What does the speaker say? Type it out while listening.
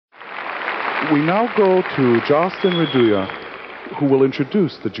We now go to Justin Reduya, who will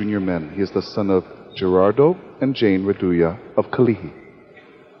introduce the junior men. He is the son of Gerardo and Jane Reduya of Kalihi.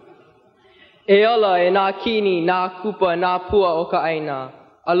 Eola e nā kini, nā kupa, nā pua o ka aina.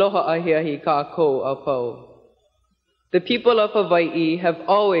 Aloha ahiahi ka ko a po. The people of Hawaii have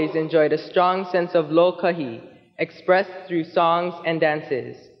always enjoyed a strong sense of lokahi, expressed through songs and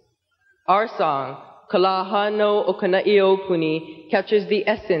dances. Our song, Kalahano o Kanaio Puni, captures the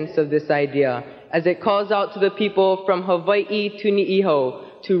essence of this idea as it calls out to the people from Hawaii to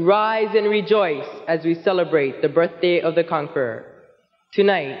Ni'iho to rise and rejoice as we celebrate the birthday of the conqueror.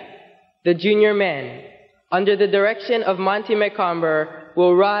 Tonight, the junior men, under the direction of Monty McComber,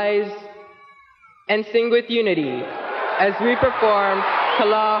 will rise and sing with unity as we perform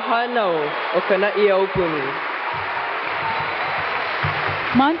Kalahano o Kanaio Puni.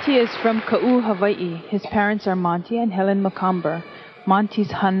 Monty is from Ka'u, Hawaii. His parents are Monty and Helen McComber. Monty's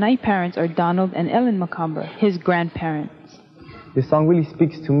Hanai parents are Donald and Ellen McComber, his grandparents. This song really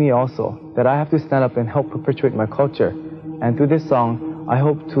speaks to me also, that I have to stand up and help perpetuate my culture. And through this song, I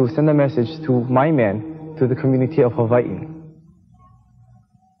hope to send a message to my men, to the community of Hawaii.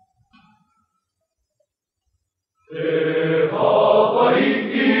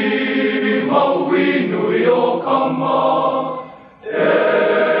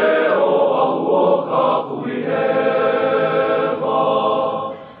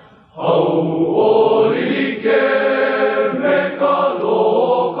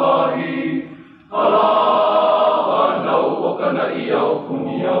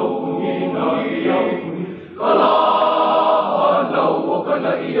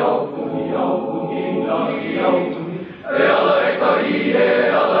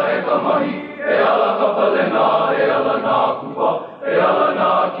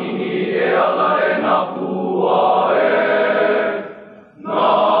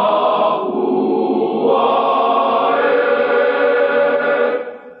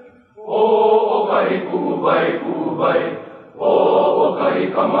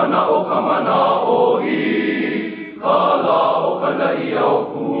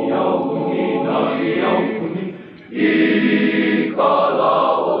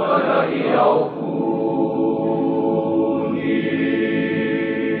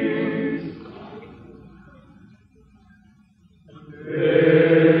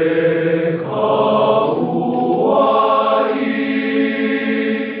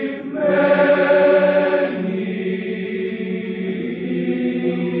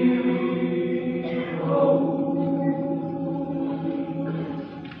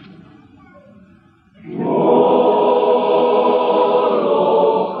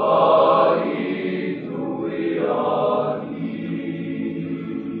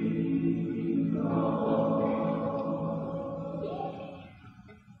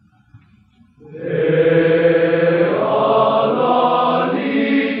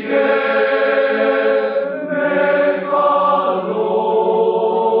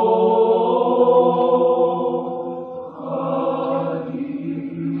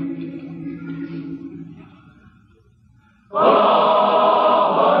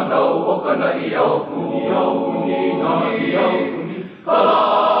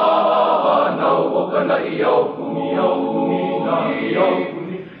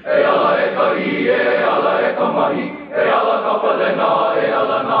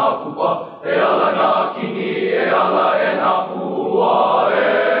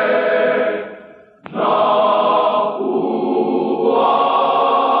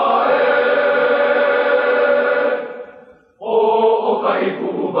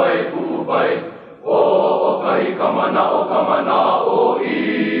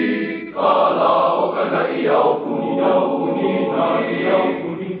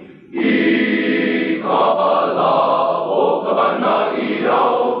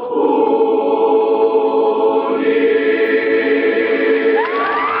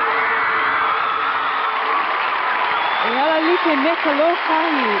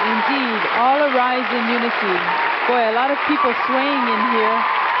 Indeed, all arise in unity. Boy, a lot of people swaying in here.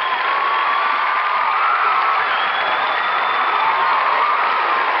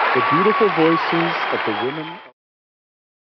 The beautiful voices of the women.